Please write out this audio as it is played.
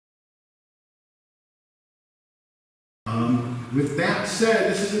With that said,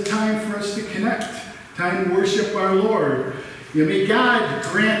 this is a time for us to connect, time to worship our Lord. May God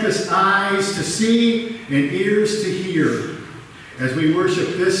grant us eyes to see and ears to hear as we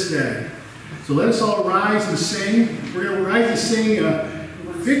worship this day. So let us all rise and sing. We're going to rise and sing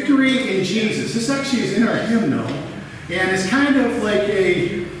Victory in Jesus. This actually is in our hymnal, and it's kind of like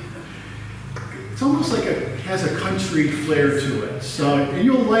it's almost like has a country flair to it. So, and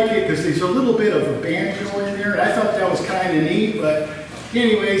you'll like it because there's a little bit of a banjo in there. I thought that was kind of neat, but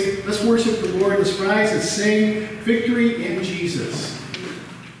anyways, let's worship the Lord. Let's rise and sing Victory in Jesus.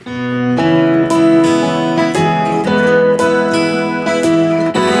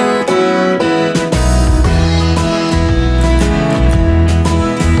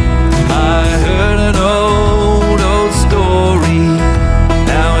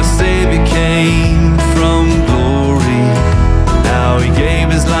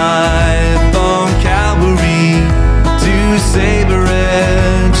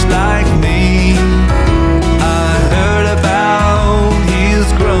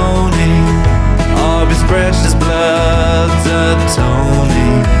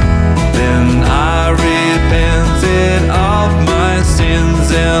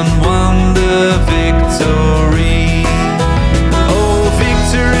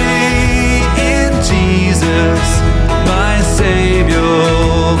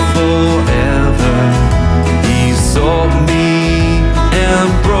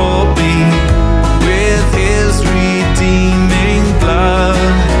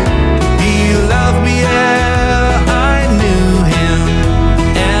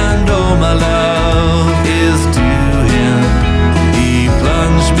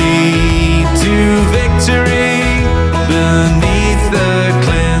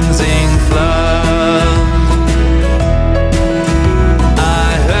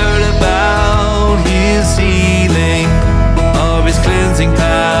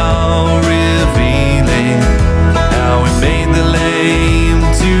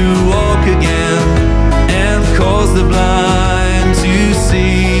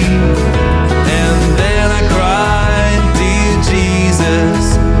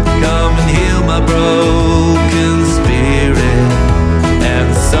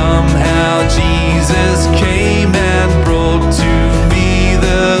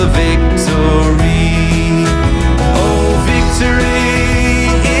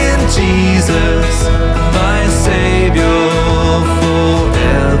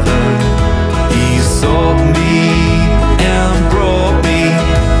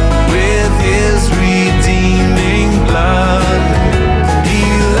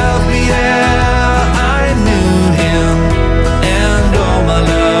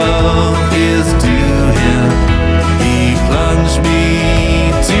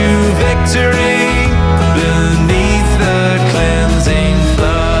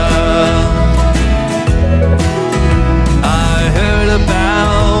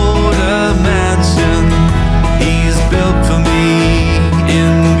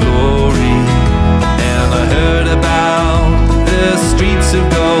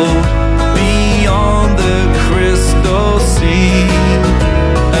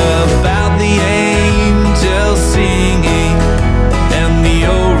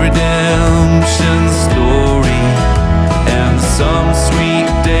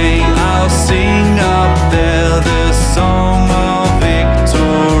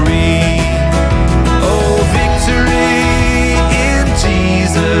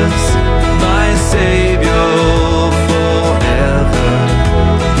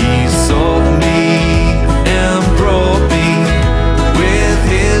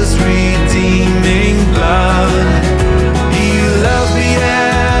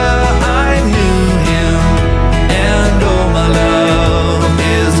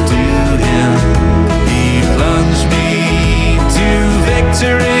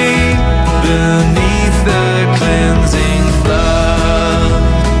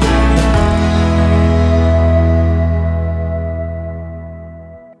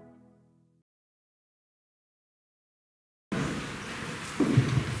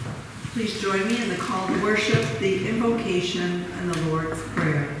 Please join me in the call to worship, the Invocation, and the Lord's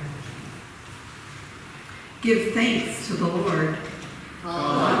Prayer. Give thanks to the Lord.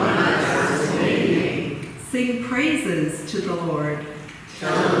 Sing praises to the Lord.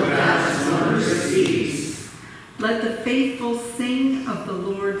 Tell of God's wondrous deeds. Let the faithful sing of the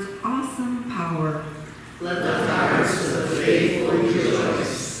Lord's awesome power. Let the hearts of the faithful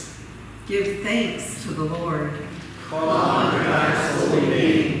rejoice. Give thanks to the Lord. Call on God's holy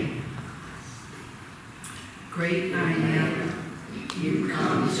name. Great I am. You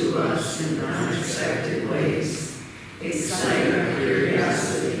come to us in unexpected ways. excite our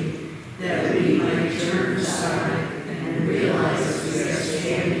curiosity, that we might turn aside and realize we are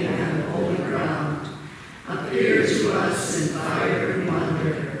standing on holy ground. Appear to us in fire and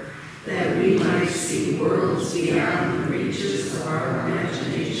wonder, that we might see worlds beyond the reaches of our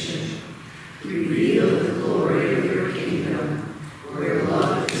imagination. Reveal the glory of your kingdom, where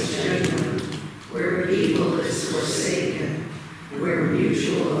love is genuine, where evil is forsaken, where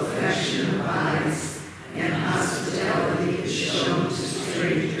mutual affection abides, and hospitality is shown to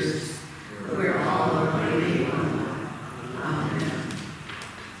strangers, where all are made one. Amen.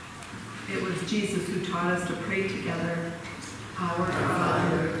 It was Jesus who taught us to pray together. Our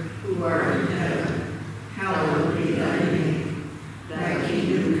Father, who art in heaven, hallowed be thy name. Thy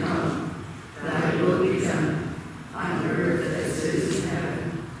kingdom come, thy will be done, on earth as it is in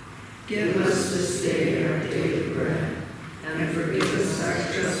heaven. Give us this day our daily bread, and forgive us our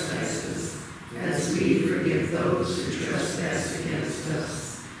trespasses, as we forgive those who trespass against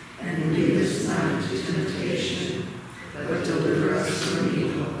us. And lead us not into temptation, but deliver us from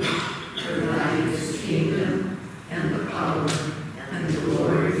evil. For thine is the kingdom, and the power, and the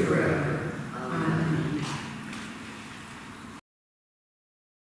glory forever. Amen.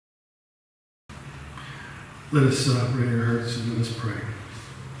 Let us ready our hearts and let us pray.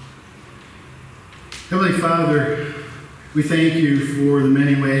 Heavenly Father, we thank you for the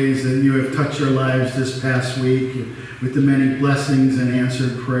many ways that you have touched our lives this past week with the many blessings and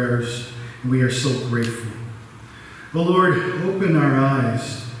answered prayers. And we are so grateful. Oh Lord, open our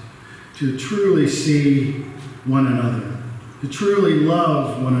eyes to truly see one another, to truly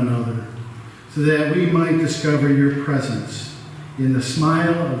love one another, so that we might discover your presence in the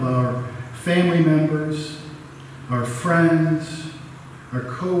smile of our family members, our friends, our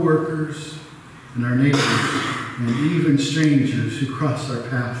co-workers, and our neighbors, and even strangers who cross our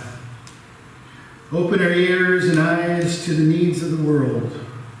path. Open our ears and eyes to the needs of the world,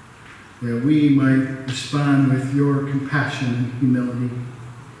 that we might respond with your compassion and humility.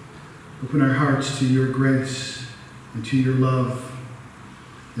 Open our hearts to your grace and to your love,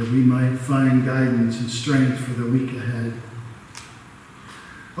 that we might find guidance and strength for the week ahead.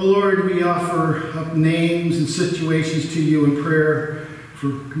 Oh Lord, we offer up names and situations to you in prayer for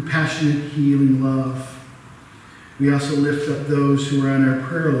compassionate, healing love. We also lift up those who are on our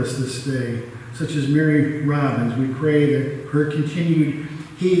prayer list this day, such as Mary Robbins. We pray that her continued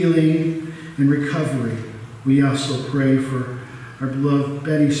healing and recovery. We also pray for our beloved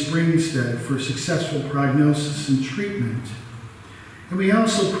Betty Springstead for successful prognosis and treatment. And we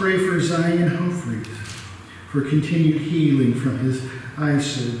also pray for Zion Humphreys for continued healing from his eye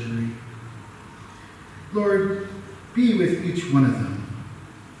surgery. Lord, be with each one of them.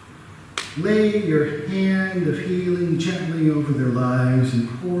 Lay your hand of healing gently over their lives and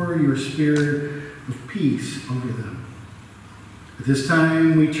pour your spirit of peace over them. At this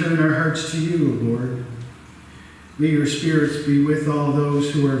time, we turn our hearts to you, Lord. May your spirits be with all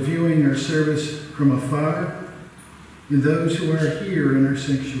those who are viewing our service from afar and those who are here in our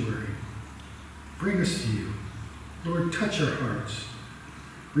sanctuary. Bring us to you. Lord, touch our hearts.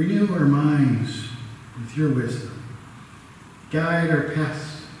 Renew our minds with your wisdom. Guide our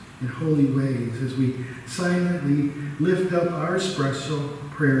paths in holy ways as we silently lift up our special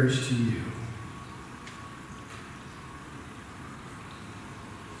prayers to you.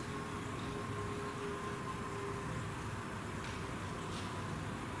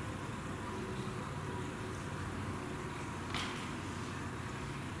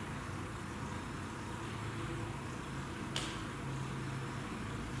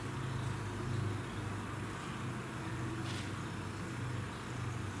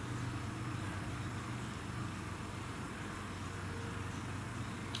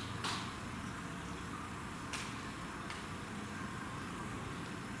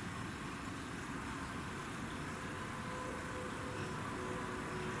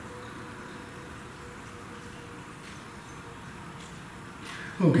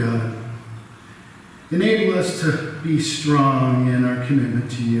 Oh God, enable us to be strong in our commitment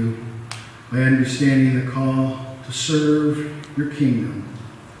to you by understanding the call to serve your kingdom,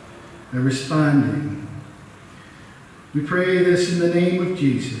 by responding. We pray this in the name of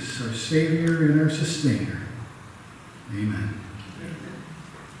Jesus, our Savior and our Sustainer. Amen.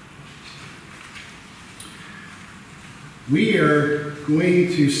 We are going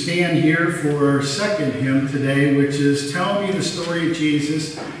to stand here for our second hymn today, which is Tell Me the Story of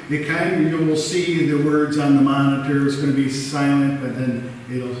Jesus. It kind of, you will see the words on the monitor. It's going to be silent, but then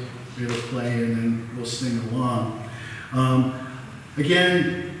it'll play and then we'll sing along.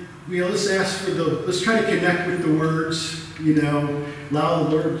 Again, let's ask for let's try to connect with the words, allow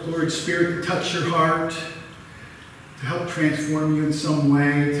the Lord's Spirit to touch your heart, to help transform you in some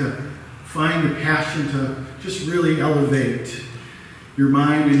way, to find the passion to just really elevate your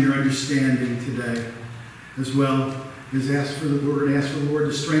mind and your understanding today, as well as ask for the Lord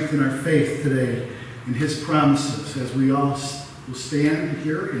to strengthen our faith today in his promises as we all will stand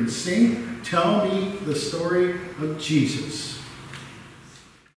here and sing, "Tell Me the Story of Jesus."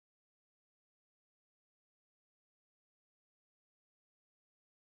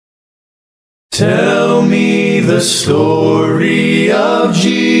 Tell me the story of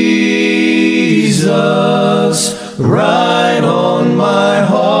Jesus, write on my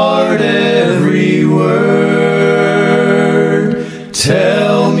heart every word.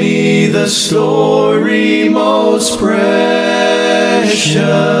 Tell me the story most precious,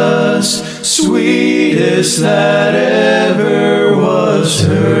 sweetest that ever was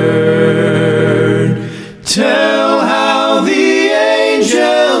heard. Tell how the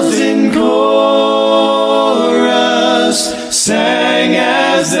angels in chorus sang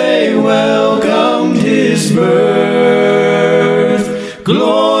as they welcomed his birth.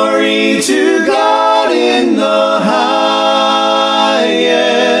 Glory to God in the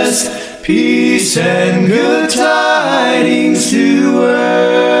highest, peace and good tidings to earth.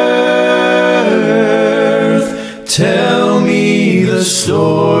 Tell me the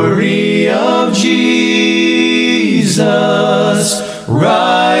story of Jesus,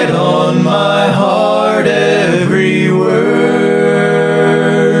 write on my heart every word.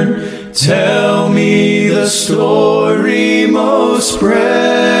 Tell me the story most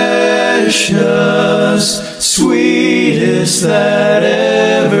precious, sweetest that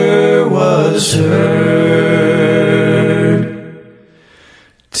ever was heard.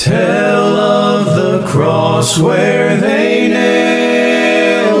 Tell of the cross where they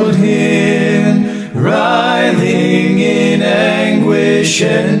nailed him, writhing in anguish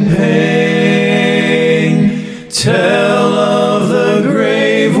and pain. Tell of the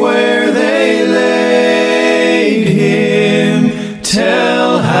grave where they laid him.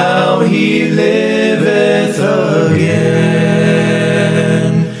 Tell how he liveth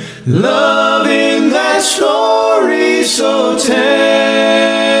again. Love in that story so tender,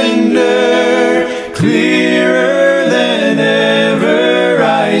 clearer than ever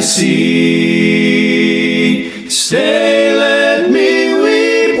I see. Stay, let me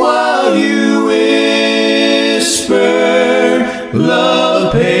weep while you whisper,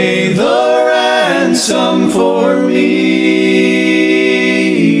 love paid the ransom for me.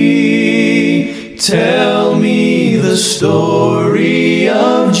 Tell me the story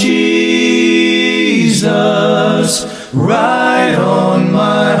of Jesus, write on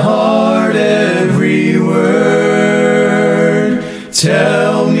my heart every word.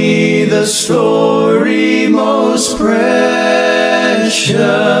 Tell me the story most precious,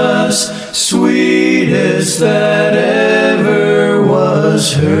 sweetest that ever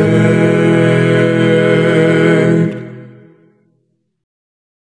was heard.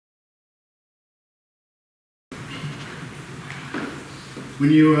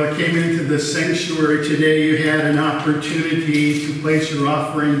 When you came into the sanctuary today, you had an opportunity to place your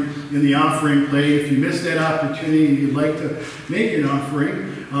offering in the offering plate. If you missed that opportunity and you'd like to make an offering,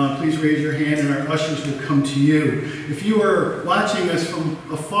 please raise your hand and our ushers will come to you. If you are watching us from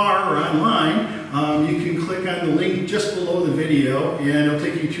afar or online, you can click on the link just below the video and it'll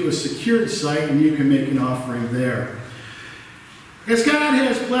take you to a secured site and you can make an offering there. As God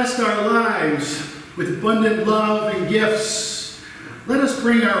has blessed our lives with abundant love and gifts, let us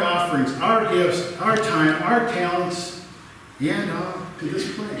bring our offerings, our gifts, our time, our talents, and to this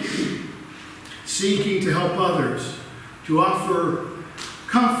place, seeking to help others, to offer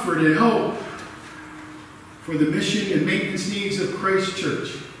comfort and hope for the mission and maintenance needs of Christ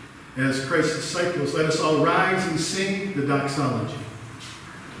Church. As Christ's disciples, let us all rise and sing the Doxology.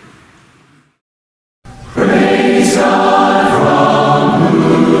 Praise God from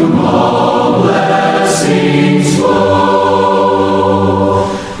whom all blessings flow.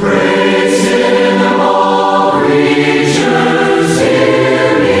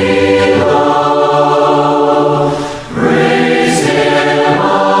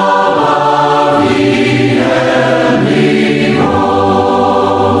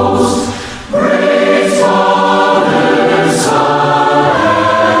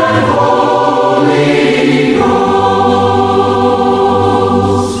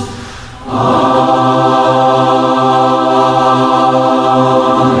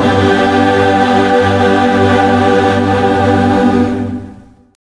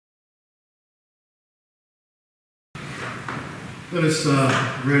 Let us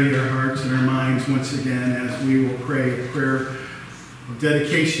ready our hearts and our minds once again as we will pray a prayer of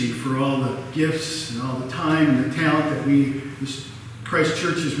dedication for all the gifts and all the time and the talent that this Christ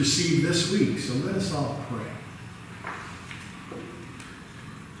Church has received this week. So let us all pray.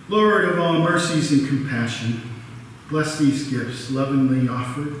 Lord of all mercies and compassion, bless these gifts lovingly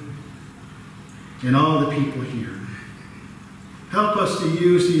offered and all the people here. Help us to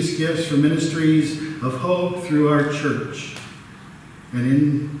use these gifts for ministries of hope through our church and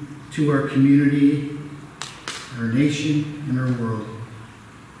into our community, our nation, and our world.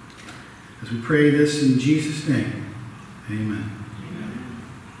 As we pray this in Jesus' name, amen.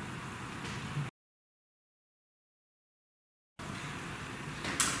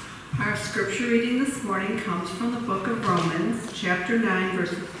 Our scripture reading this morning comes from the book of Romans, chapter 9,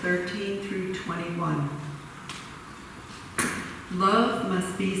 verses 13 through 21. Love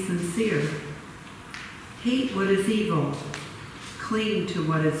must be sincere. Hate what is evil. Cling to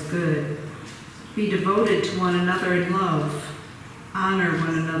what is good. Be devoted to one another in love. Honor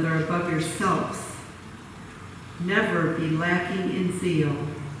one another above yourselves. Never be lacking in zeal,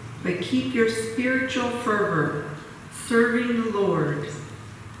 but keep your spiritual fervor, serving the Lord.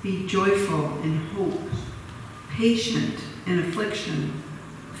 Be joyful in hope, patient in affliction,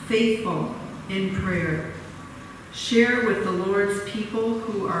 faithful in prayer. Share with the Lord's people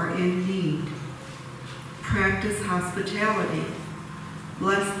who are in need. Practice hospitality.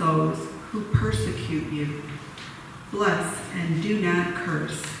 Bless those who persecute you. Bless and do not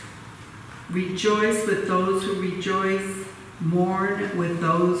curse. Rejoice with those who rejoice. Mourn with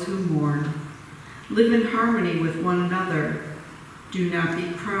those who mourn. Live in harmony with one another. Do not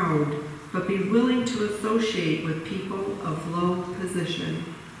be proud, but be willing to associate with people of low position.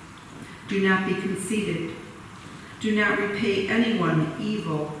 Do not be conceited. Do not repay anyone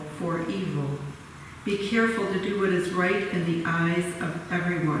evil for evil. Be careful to do what is right in the eyes of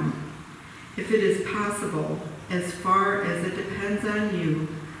everyone. If it is possible, as far as it depends on you,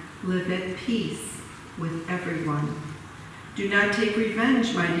 live at peace with everyone. Do not take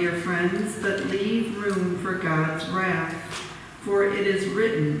revenge, my dear friends, but leave room for God's wrath. For it is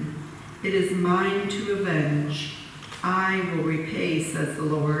written, "It is mine to avenge. I will repay," says the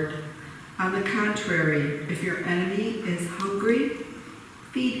Lord. On the contrary, if your enemy is hungry,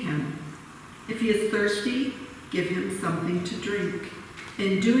 feed him. If he is thirsty, give him something to drink.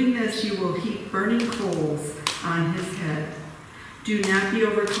 In doing this, you will heap burning coals on his head. Do not be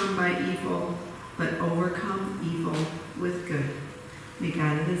overcome by evil, but overcome evil with good. May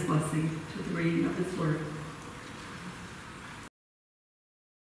God add his blessing to the reading of his word.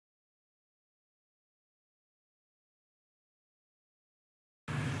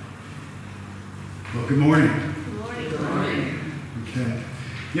 Well, good morning. Good morning. Okay.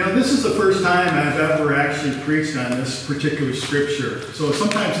 You know, this is the first time I've ever actually preached on this particular scripture. So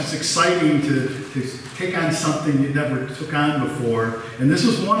sometimes it's exciting to take on something you never took on before, and this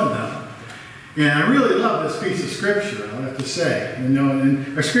was one of them. And I really love this piece of scripture, I'll have to say. You know,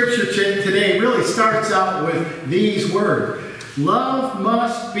 and our scripture today really starts out with these words: love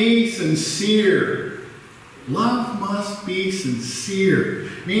must be sincere. Love must be sincere.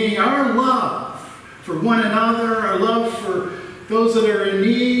 Meaning our love for one another, our love for those that are in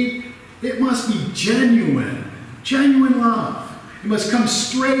need, it must be genuine. Genuine love. It must come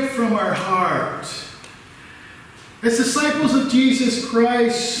straight from our heart. As disciples of Jesus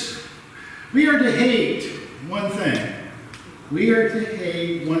Christ, we are to hate one thing. We are to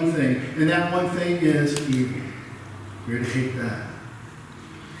hate one thing, and that one thing is evil. We are to hate that.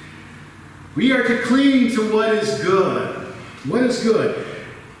 We are to cling to what is good. What is good?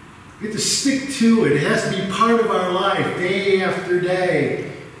 We have to stick to it. It has to be part of our life, day after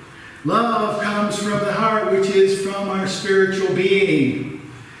day. Love comes from the heart, which is from our spiritual being.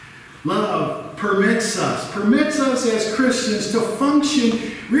 Love permits us as Christians to function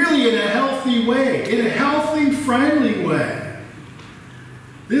really in a healthy way, in a healthy, friendly way.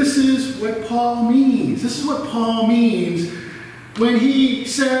 This is what Paul means. This is what Paul means when he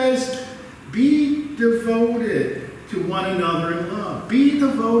says, be devoted to one another in love. Be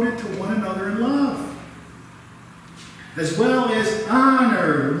devoted to one another in love. As well as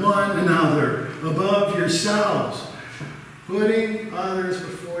honor one another above yourselves. Putting others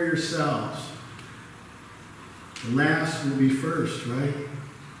before yourselves. The last will be first, right?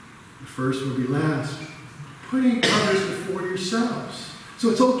 The first will be last. Putting others before yourselves. So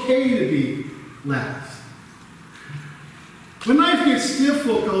it's okay to be last. When life gets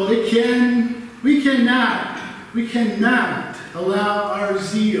difficult, we cannot allow our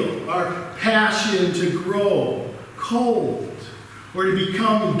zeal, our passion to grow cold or to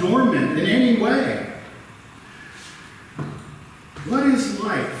become dormant in any way. What is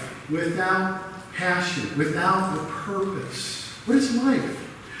life without passion, without the purpose? What is life?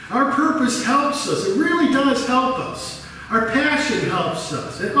 Our purpose helps us. It really does help us. Our passion helps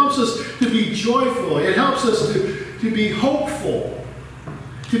us. It helps us to be joyful. It helps us to be hopeful,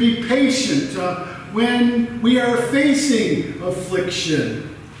 to be patient when we are facing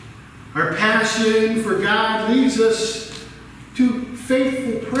affliction. Our passion for God leads us to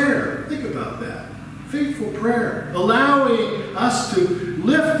faithful prayer. Think about that. Faithful prayer, allowing us to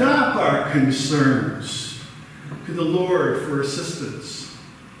lift up our concerns to the Lord for assistance.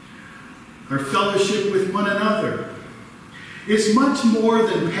 Our fellowship with one another is much more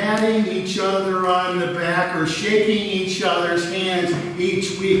than patting each other on the back or shaking each other's hands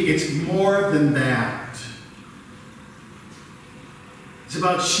each week. It's more than that. It's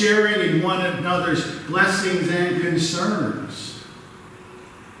about sharing in one another's blessings and concerns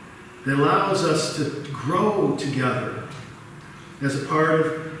that allows us to grow together as a part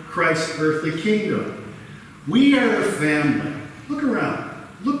of Christ's earthly kingdom. We are a family. Look around.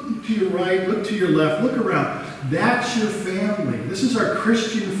 Look to your right, look to your left, look around. That's your family. This is our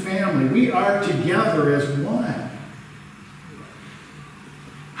Christian family. We are together as one.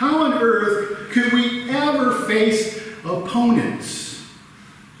 How on earth could we ever face opponents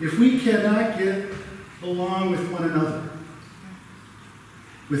if we cannot get along with one another?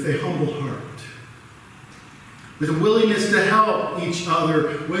 With a humble heart, with a willingness to help each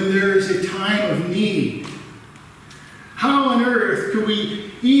other when there is a time of need. How on earth could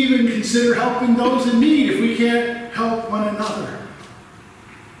we even consider helping those in need if we can't help one another?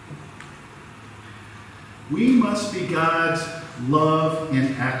 We must be God's love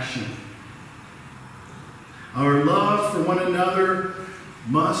in action. Our love for one another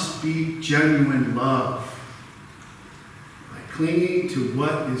must be genuine love, clinging to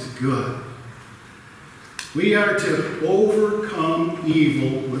what is good. We are to overcome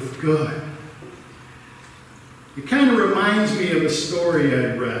evil with good. It kind of reminds me of a story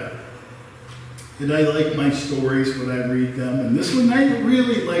I read. And I like my stories when I read them. And this one, I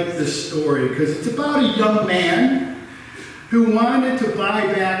really like this story because it's about a young man who wanted to buy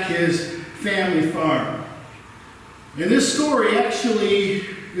back his family farm. And this story actually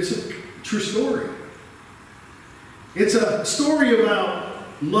is a true story. It's a story about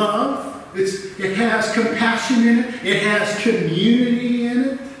love. It has compassion in it. It has community in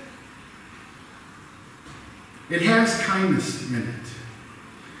it. It has kindness in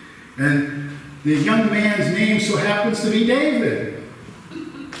it. And the young man's name so happens to be David.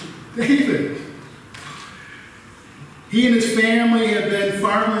 David. He and his family have been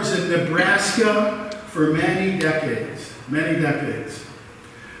farmers in Nebraska for many decades. Many decades.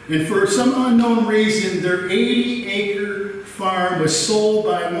 And for some unknown reason, their 80-acre farm was sold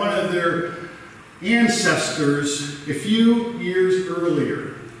by one of their ancestors a few years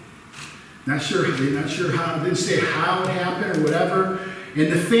earlier. Not sure how, didn't say how it happened or whatever.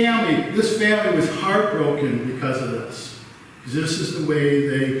 And this family was heartbroken because of this. Because this is the way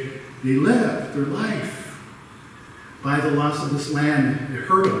they lived their life. By the loss of this land, it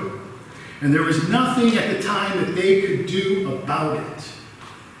hurt them. And there was nothing at the time that they could do about it.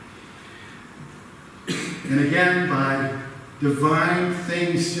 And again, by divine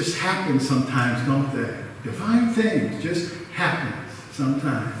things just happen sometimes, don't they? Divine things just happen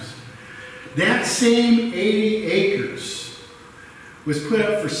sometimes. That same 80 acres was put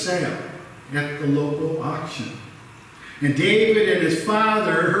up for sale at the local auction. And David and his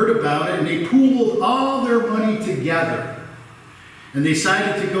father heard about it, and they pooled all their money together. And they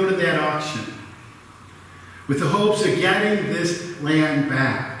decided to go to that auction with the hopes of getting this land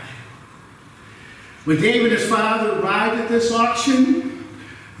back. When David and his father arrived at this auction,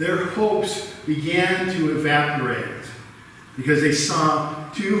 their hopes began to evaporate because they saw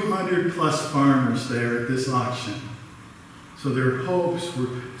 200 plus farmers there at this auction. So their hopes were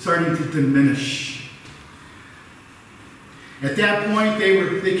starting to diminish. At that point,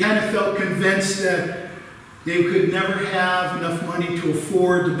 they kind of felt convinced that they could never have enough money to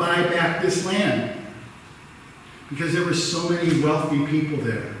afford to buy back this land because there were so many wealthy people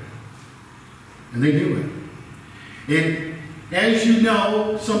there. And they knew it. And as you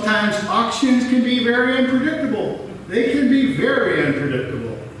know, sometimes auctions can be very unpredictable. They can be very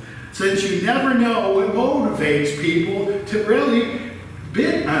unpredictable. Since you never know what motivates people to really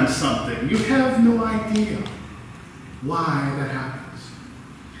bid on something. You have no idea why that happens.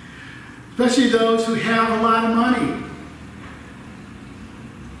 Especially those who have a lot of money.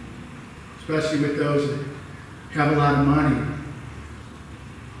 Especially with those who have a lot of money.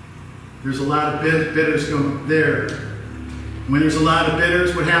 There's a lot of bidders going there. When there's a lot of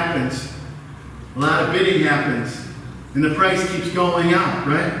bidders, what happens? A lot of bidding happens. And the price keeps going up,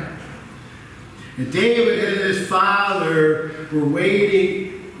 right? And David and his father were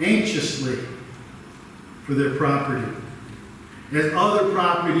waiting anxiously for their property, as other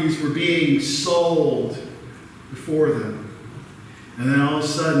properties were being sold before them. And then all of a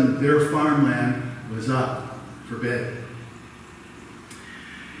sudden, their farmland was up for bid.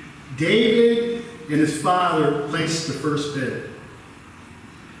 David and his father placed the first bid.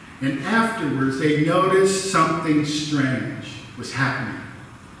 And afterwards, they noticed something strange was happening.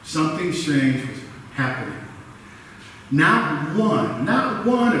 Something strange was happening. Not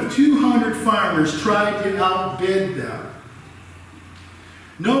one of 200 farmers tried to outbid them.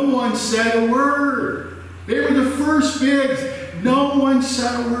 No one said a word. They were the first bids. No one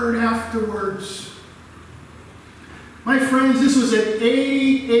said a word afterwards. My friends, this was an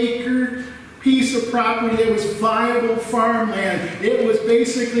 80-acre piece of property that was viable farmland. It was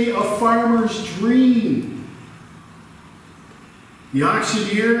basically a farmer's dream. The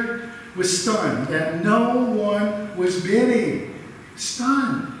auctioneer was stunned that no one was bidding.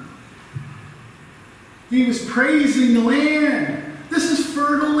 Stunned. He was praising the land. This is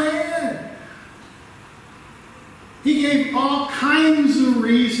fertile land. He gave all kinds of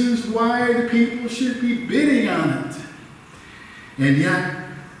reasons why the people should be bidding on it. And yet,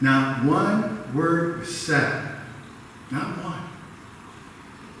 not one word was said. Not one.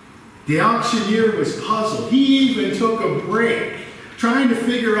 The auctioneer was puzzled. He even took a break, trying to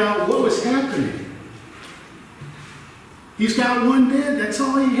figure out what was happening. He's got one bid. That's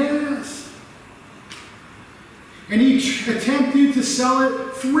all he has. And he attempted to sell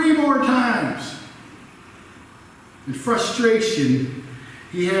it 3 more times. In frustration,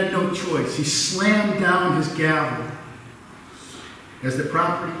 he had no choice. He slammed down his gavel as the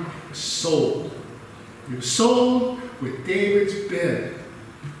property was sold. It was sold with David's bid.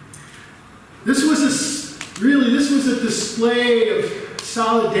 This was a display of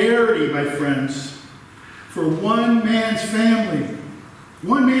solidarity, my friends, for one man's family.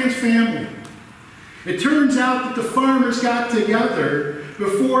 One man's family. It turns out that the farmers got together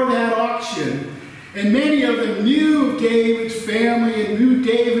before that auction, and many of them knew of David's family and knew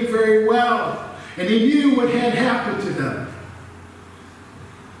David very well, and they knew what had happened to them.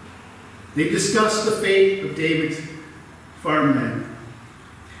 They discussed the fate of David's farmland,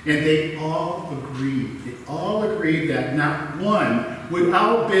 and they all agreed. They all agreed that not one would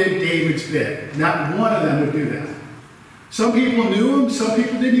outbid David's bid. Not one of them would do that. Some people knew him, some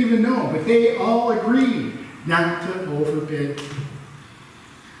people didn't even know, but they all agreed not to overbid.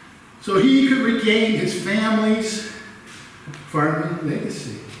 So he could regain his family's farming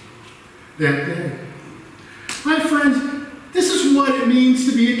legacy that day. My friends, this is what it means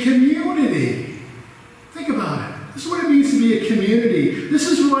to be a community. Think about it. This is what it means to be a community. This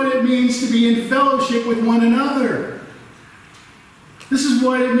is what it means to be in fellowship with one another. This is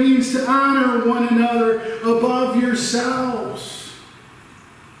what it means to honor one another above yourselves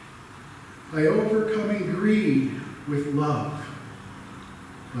by overcoming greed with love.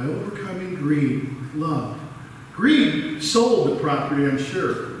 By overcoming greed with love. Greed sold the property, I'm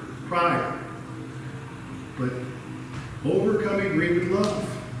sure, prior. But overcoming greed with love.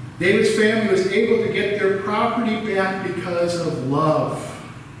 David's family was able to get their property back because of love.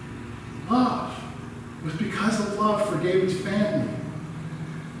 Love. It was because of love for David's family.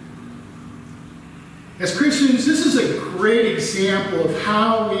 As Christians, this is a great example of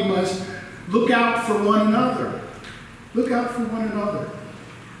how we must look out for one another. Look out for one another.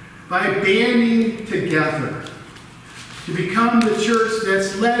 By banding together to become the church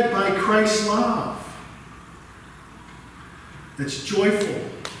that's led by Christ's love. That's joyful.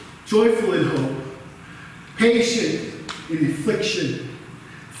 Joyful in hope. Patient in affliction.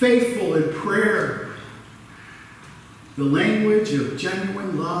 Faithful in prayer. The language of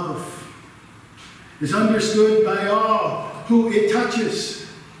genuine love is understood by all who it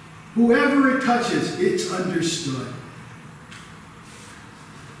touches. Whoever it touches, it's understood.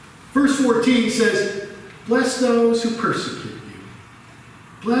 Verse 14 says, bless those who persecute you.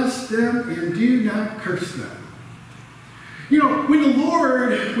 Bless them and do not curse them. You know, when the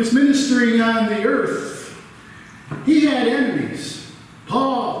Lord was ministering on the earth, he had enemies.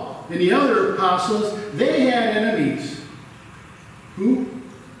 Paul and the other apostles, they had enemies who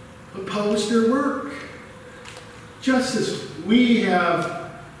opposed their work. Just as we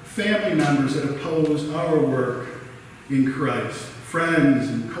have family members that oppose our work in Christ, friends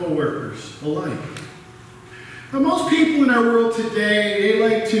and co-workers alike. But most people in our world today, they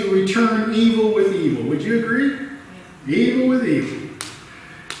like to return evil with evil. Would you agree? Yeah. Evil with evil.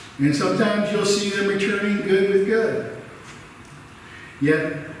 And sometimes you'll see them returning good with good.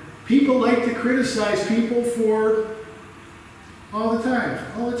 Yet, people like to criticize people for all the time.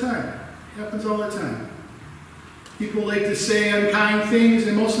 All the time. It happens all the time. People like to say unkind things,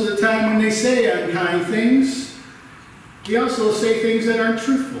 and most of the time when they say unkind things, they also say things that aren't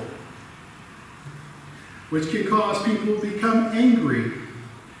truthful, which can cause people to become angry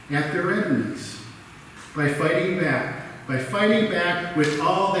at their enemies by fighting back with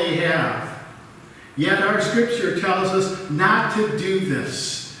all they have. Yet our scripture tells us not to do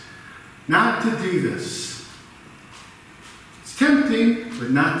this. Not to do this. It's tempting, but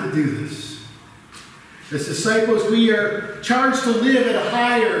not to do this. As disciples, we are charged to live at a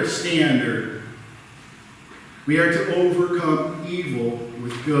higher standard. We are to overcome evil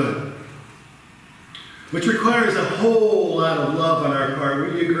with good, which requires a whole lot of love on our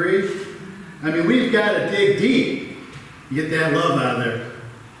part. Would you agree? I mean, we've got to dig deep to get that love out of there.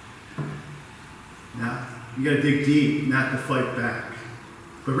 Now, you got to dig deep, not to fight back.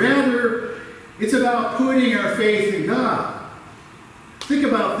 But rather, it's about putting our faith in God. Think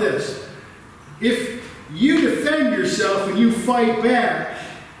about this. If you defend yourself and you fight back,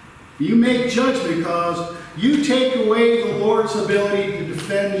 you make judgment calls, you take away the Lord's ability to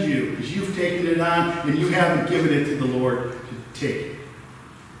defend you because you've taken it on and you haven't given it to the Lord to take it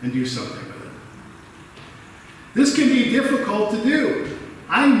and do something with it. This can be difficult to do.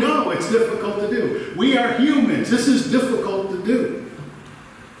 I know it's difficult to do. We are humans. This is difficult to do.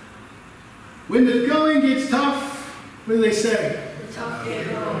 When the going gets tough, what do they say? The tough get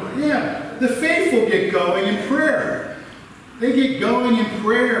going. Yeah. The faithful get going in prayer. They get going in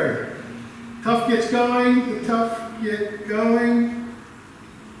prayer. Tough gets going, the tough get going.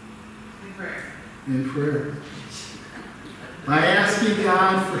 In prayer. In prayer. By asking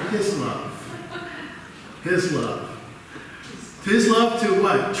God for His love. His love. His love to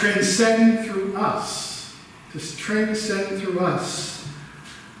what? Transcend through us. To transcend through us.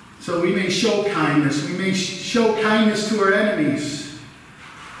 So we may show kindness. We may show kindness to our enemies.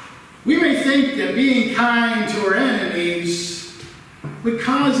 We may think that being kind to our enemies would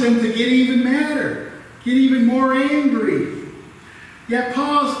cause them to get even madder, get even more angry. Yet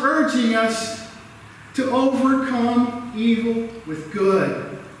Paul's urging us to overcome evil with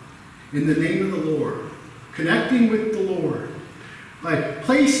good in the name of the Lord, connecting with the Lord by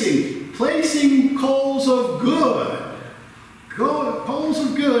placing coals of good, coals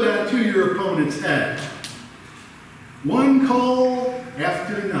of good onto your opponent's head. One coal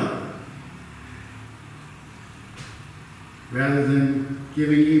after another. Rather than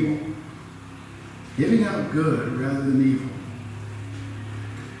giving evil. Giving out good rather than evil.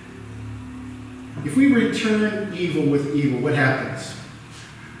 If we return evil with evil, what happens?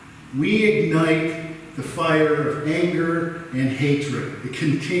 We ignite the fire of anger and hatred. It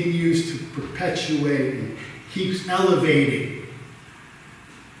continues to perpetuate and keeps elevating.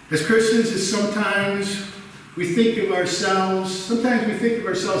 As Christians, sometimes we think of ourselves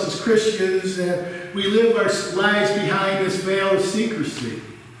as Christians, we live our lives behind this veil of secrecy.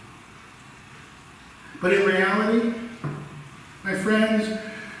 But in reality, my friends,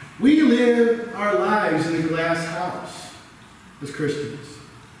 we live our lives in a glass house as Christians.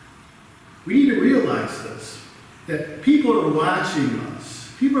 We need to realize this, that people are watching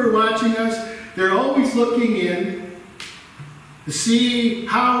us. People are watching us. They're always looking in to see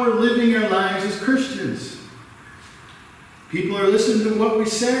how we're living our lives as Christians. People are listening to what we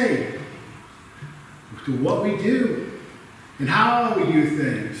say, to what we do, and how we do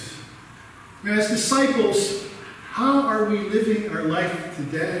things. And as disciples, how are we living our life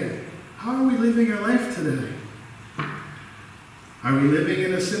today? How are we living our life today? Are we living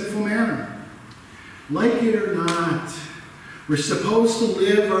in a sinful manner? Like it or not, we're supposed to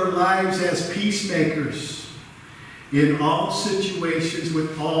live our lives as peacemakers in all situations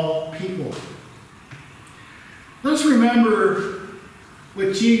with all people. Let's remember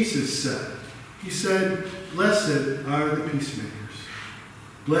what Jesus said. He said, "Blessed are the peacemakers.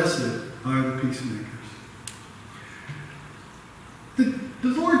 Blessed are the peacemakers." The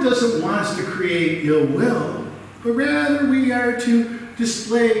Lord doesn't want us to create ill will, but rather we are to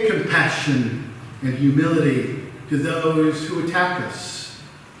display compassion and humility to those who attack us.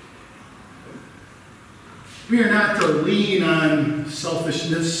 We are not to lean on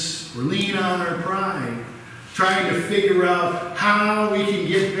selfishness or lean on our pride, trying to figure out how we can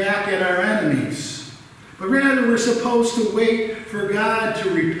get back at our enemies. But rather we're supposed to wait for God to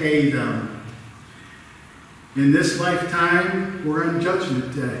repay them. In this lifetime, we're on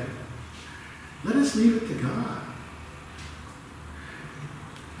Judgment Day. Let us leave it to God.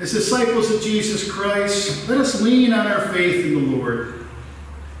 As disciples of Jesus Christ, let us lean on our faith in the Lord.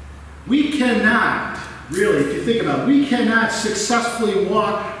 We cannot, really, if you think about it, we cannot successfully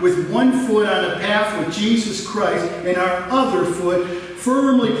walk with one foot on a path with Jesus Christ and our other foot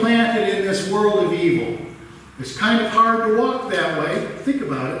firmly planted in this world of evil. It's kind of hard to walk that way. Think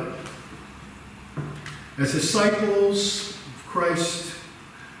about it. As disciples of Christ,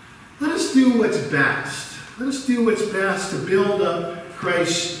 let us do what's best. Let us do what's best to build up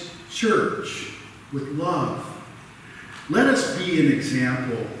Christ's church with love. Let us be an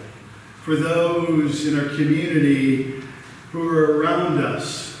example for those in our community who are around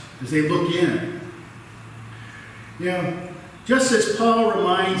us as they look in. You know, just as Paul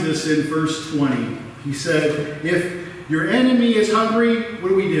reminds us in verse 20, he said, if your enemy is hungry, what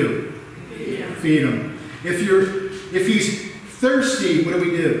do? Feed him. If he's thirsty, what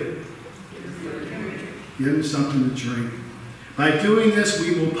do? Give him something to drink. By doing this,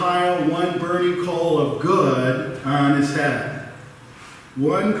 we will pile one burning coal of good on his head.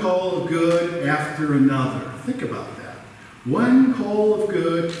 One coal of good after another. Think about that. One coal of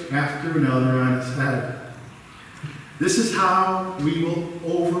good after another on his head. This is how we will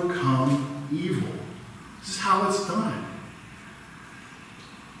overcome evil. This is how it's done.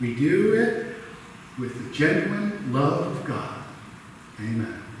 We do it with the genuine love of God.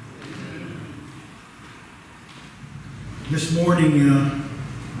 Amen. This morning,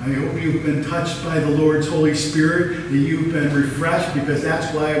 I hope you've been touched by the Lord's Holy Spirit, that you've been refreshed, because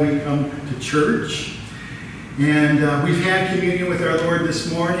that's why we come to church. And we've had communion with our Lord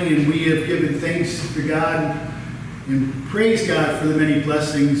this morning, and we have given thanks to God and praised God for the many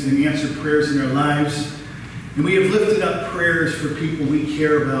blessings and answered prayers in our lives. And we have lifted up prayers for people we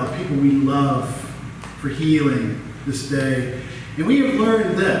care about, people we love, for healing this day. And we have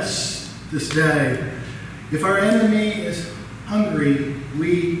learned this day. If our enemy is hungry,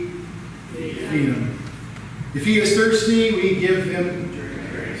 we feed him. If he is thirsty, we give him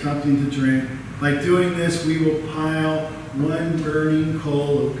something to drink. By doing this, we will pile one burning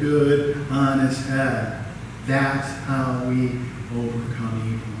coal of good on his head. That's how we overcome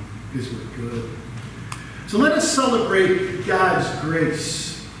evil, is with good. So let us celebrate God's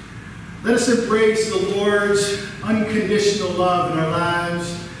grace. Let us embrace the Lord's unconditional love in our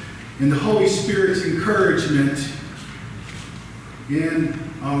lives and the Holy Spirit's encouragement in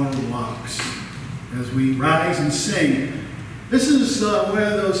our walks as we rise and sing. This is one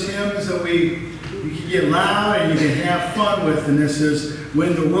of those hymns that we can get loud and you can have fun with, and this is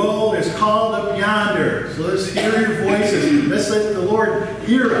When the Roll is Called Up Yonder. So let's hear your voices and let's let the Lord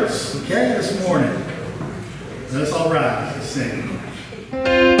hear us, okay, this morning. Let us all rise and sing.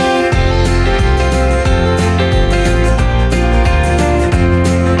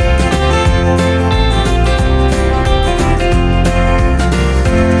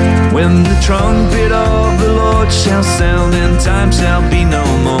 When the trumpet of the Lord shall sound, and time shall be no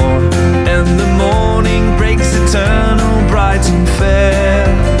more, and the morning breaks eternal, bright and fair.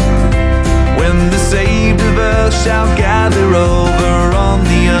 When the saved of earth shall gather over on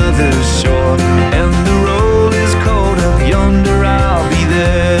the other shore, and the roll is called up yonder, I'll be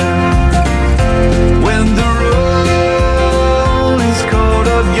there. When the roll is called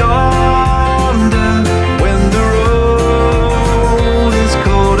up yonder, when the roll is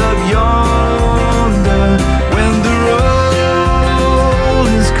called up yonder, when the roll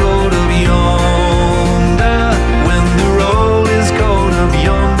is called up yonder, when the roll is called up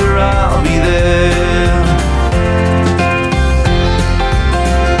yonder, I'll be there.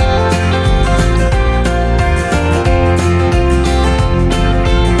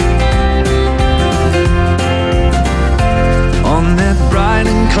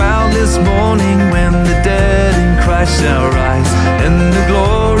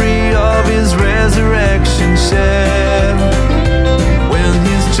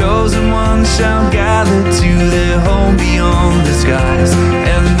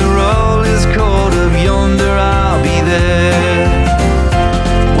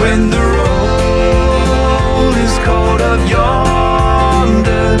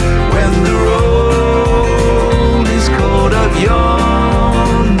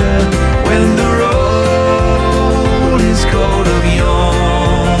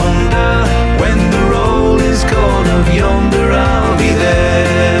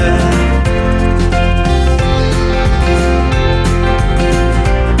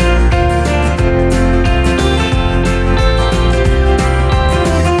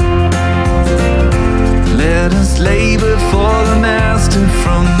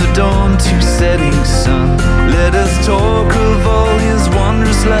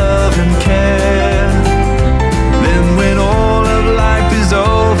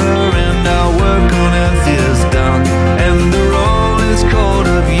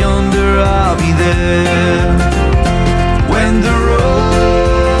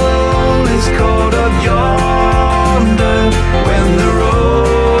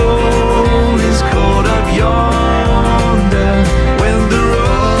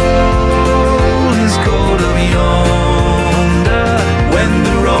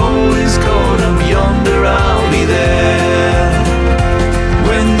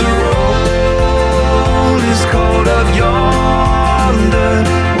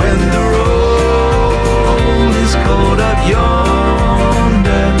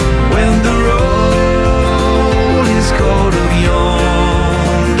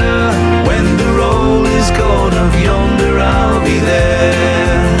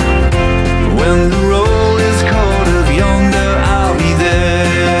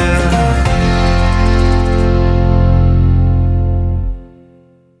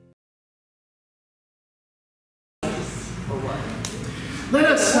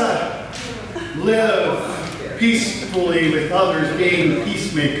 live peacefully with others, being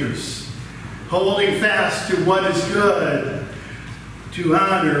peacemakers, holding fast to what is good, to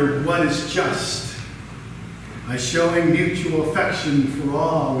honor what is just, by showing mutual affection for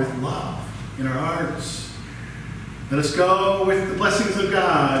all with love in our hearts. Let us go with the blessings of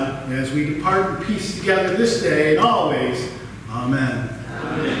God as we depart in peace together this day and always. Amen.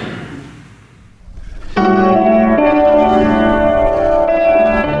 Amen.